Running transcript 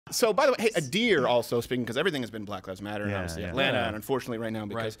So, by the way, hey, a deer also, speaking, because everything has been Black Lives Matter, and obviously Atlanta, and unfortunately right now,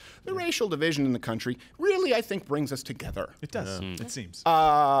 because the racial division in the country really, I think, brings us together. It does. It seems.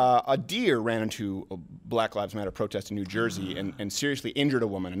 A deer ran into a Black Lives Matter protest in New Jersey and seriously injured a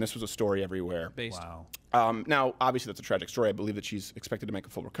woman, and this was a story everywhere. Wow. Now, obviously, that's a tragic story. I believe that she's expected to make a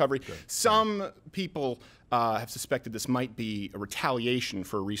full recovery. Some people have suspected this might be a retaliation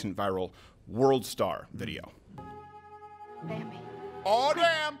for a recent viral WorldStar video. Bambi. Oh,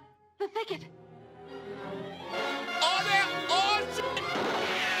 damn! The thicket. Oh, damn! Oh, shit!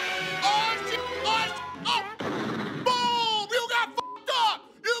 Oh, shit! Oh, shit! Oh! Boom! You got fucked up!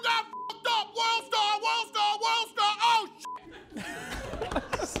 You got fucked up! WorldStar! WorldStar! WorldStar! Oh,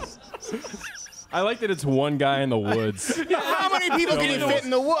 shit! I like that it's one guy in the woods. How many people can you fit in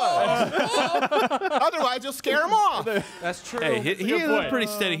the woods? Otherwise, you'll scare them off. That's true. Hey, he is a pretty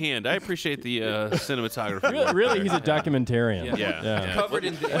steady hand. I appreciate the cinematography. Really, he's a documentarian. Yeah. Covered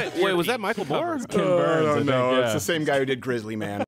in Wait, was that Michael Moore? Ken Burns, no, I think, it's the same guy who did Grizzly Man.